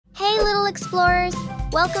explorers!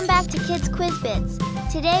 Welcome back to Kids QuizBits.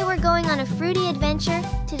 Today we're going on a fruity adventure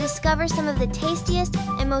to discover some of the tastiest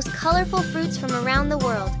and most colorful fruits from around the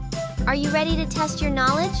world. Are you ready to test your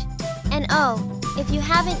knowledge? And oh, if you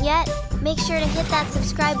haven't yet, make sure to hit that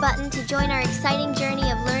subscribe button to join our exciting journey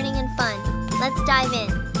of learning and fun. Let's dive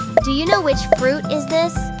in. Do you know which fruit is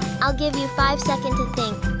this? I'll give you 5 seconds to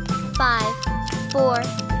think. 5, 4,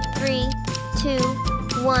 3, 2,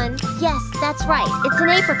 1. Yes, that's right. It's an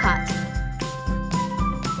apricot.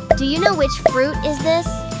 Do you know which fruit is this?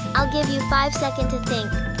 I'll give you 5 seconds to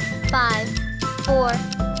think. 5, 4,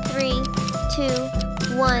 3,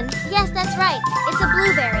 2, 1. Yes, that's right. It's a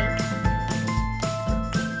blueberry.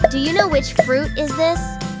 Do you know which fruit is this?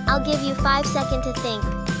 I'll give you 5 seconds to think.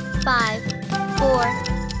 5, 4,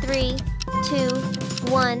 3, 2,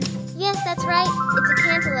 1. Yes, that's right. It's a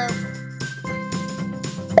cantaloupe.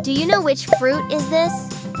 Do you know which fruit is this?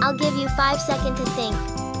 I'll give you 5 seconds to think.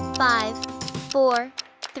 5, 4,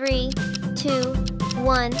 3, 2,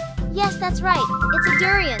 1. Yes, that's right. It's a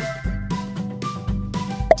durian.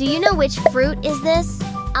 Do you know which fruit is this?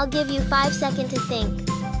 I'll give you 5 seconds to think.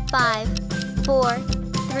 5, 4,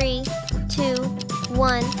 3, 2,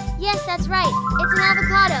 1. Yes, that's right. It's an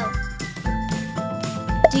avocado.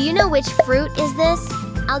 Do you know which fruit is this?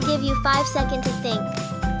 I'll give you 5 seconds to think.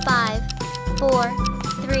 5, 4,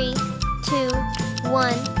 3, 2,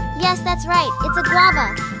 1. Yes, that's right. It's a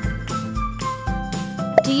guava.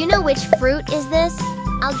 Do you know which fruit is this?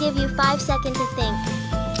 I'll give you 5 seconds to think.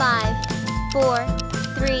 5, 4,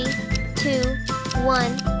 3, 2,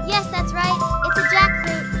 1. Yes, that's right. It's a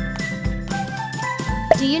jackfruit.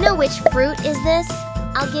 Do you know which fruit is this?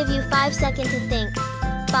 I'll give you 5 seconds to think.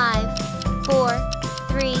 5, 4,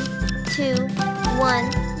 3, 2,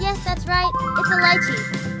 1. Yes, that's right. It's a lychee.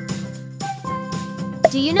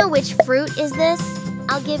 Do you know which fruit is this?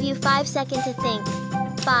 I'll give you 5 seconds to think.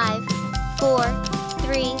 5, 4,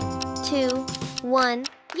 3, 2, 1.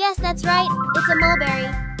 Yes, that's right. It's a mulberry.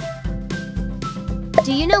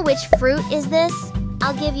 Do you know which fruit is this?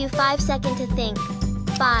 I'll give you 5 seconds to think.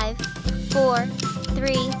 5, 4,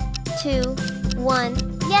 3, 2, 1.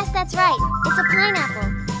 Yes, that's right. It's a pineapple.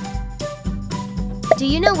 Do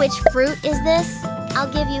you know which fruit is this?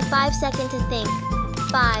 I'll give you 5 seconds to think.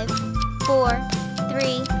 5, 4,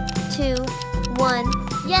 3, 2, 1.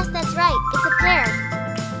 Yes, that's right. It's a pear.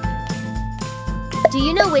 Do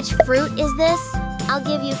you know which fruit is this? I'll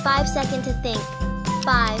give you 5 seconds to think.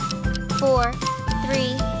 5, 4,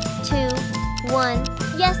 3, 2, 1.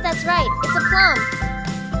 Yes, that's right. It's a plum.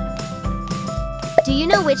 Do you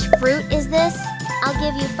know which fruit is this? I'll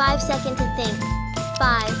give you 5 seconds to think.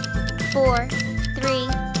 5, 4, 3,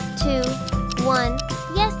 2, 1.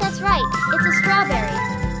 Yes, that's right. It's a strawberry.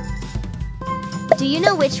 Do you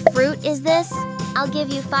know which fruit is this? I'll give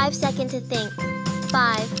you 5 seconds to think.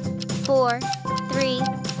 5, 4, 3,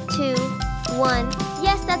 2, 1.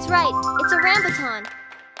 Yes, that's right. It's a rambutan.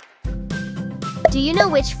 Do you know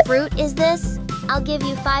which fruit is this? I'll give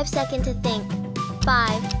you 5 seconds to think.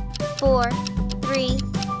 5, 4, 3,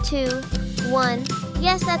 2, 1.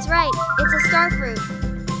 Yes, that's right. It's a starfruit.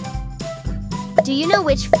 Do you know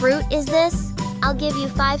which fruit is this? I'll give you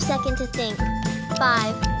 5 seconds to think.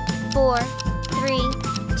 5, 4, 3,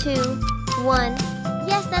 2, 1.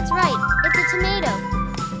 Yes, that's right. It's a tomato.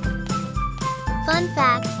 Fun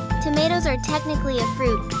fact, tomatoes are technically a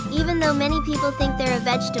fruit, even though many people think they're a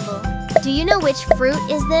vegetable. Do you know which fruit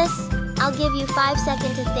is this? I'll give you 5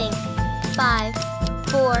 seconds to think. 5,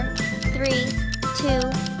 4, 3, 2,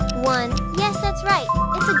 1. Yes, that's right.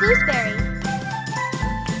 It's a gooseberry.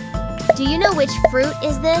 Do you know which fruit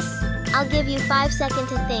is this? I'll give you 5 seconds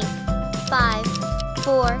to think. 5,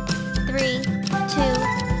 4, 3,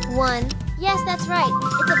 2, 1. Yes, that's right.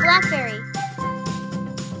 It's a blackberry.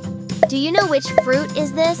 Do you know which fruit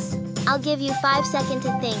is this? I'll give you 5 seconds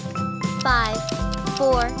to think. 5,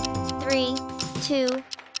 4, 3, 2,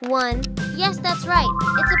 1. Yes, that's right.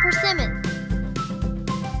 It's a persimmon.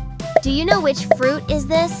 Do you know which fruit is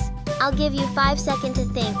this? I'll give you 5 seconds to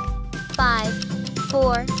think. 5,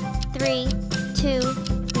 4, 3, 2,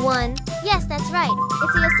 1. Yes, that's right.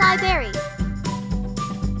 It's a acai berry.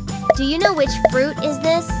 Do you know which fruit is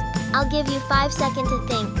this? I'll give you 5 seconds to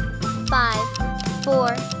think. 5,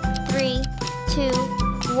 4, 3, 2,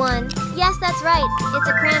 1. Yes, that's right. It's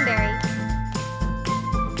a cranberry.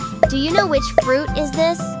 Do you know which fruit is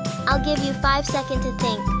this? I'll give you 5 seconds to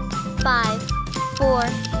think. 5, 4,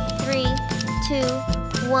 3,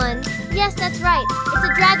 2, 1. Yes, that's right. It's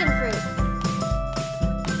a dragon fruit.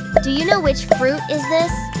 Do you know which fruit is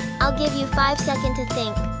this? I'll give you 5 seconds to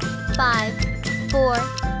think. 5, 4,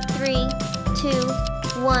 3, 2,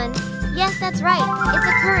 1. Yes, that's right. It's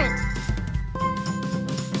a currant.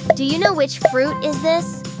 Do you know which fruit is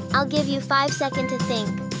this? I'll give you 5 seconds to think.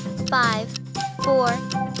 5, 4,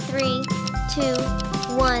 3, 2,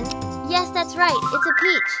 1. Yes, that's right, it's a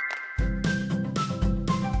peach.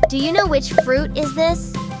 Do you know which fruit is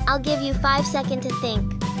this? I'll give you 5 seconds to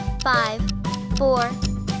think. 5, 4,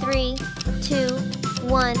 3, 2,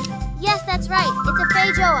 1. Yes, that's right, it's a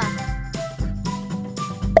feijoa.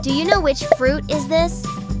 Do you know which fruit is this?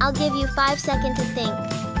 I'll give you 5 seconds to think.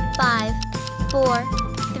 5, 4,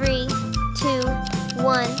 3, 2,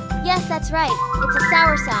 1. Yes, that's right, it's a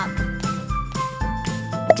soursop.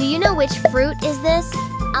 Do you know which fruit is this?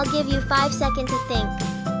 I'll give you 5 seconds to think.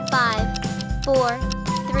 5, 4,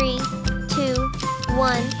 3, 2,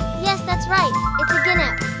 1. Yes, that's right, it's a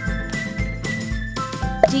guinea.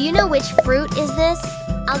 Do you know which fruit is this?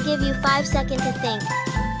 I'll give you 5 seconds to think.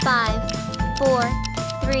 5, 4,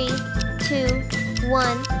 3, 2,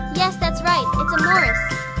 1. Yes, that's right, it's a Morris.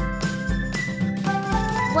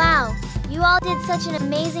 Wow, you all did such an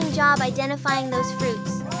amazing job identifying those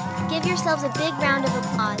fruits. Give yourselves a big round of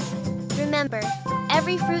applause. Remember,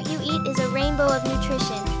 every fruit you eat is a rainbow of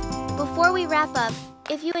nutrition. Before we wrap up,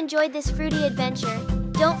 if you enjoyed this fruity adventure,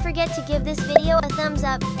 don't forget to give this video a thumbs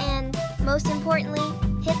up and, most importantly,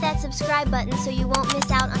 hit that subscribe button so you won't miss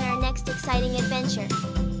out on our next exciting adventure.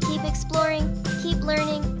 Keep exploring, keep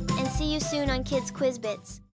learning, and see you soon on Kids QuizBits.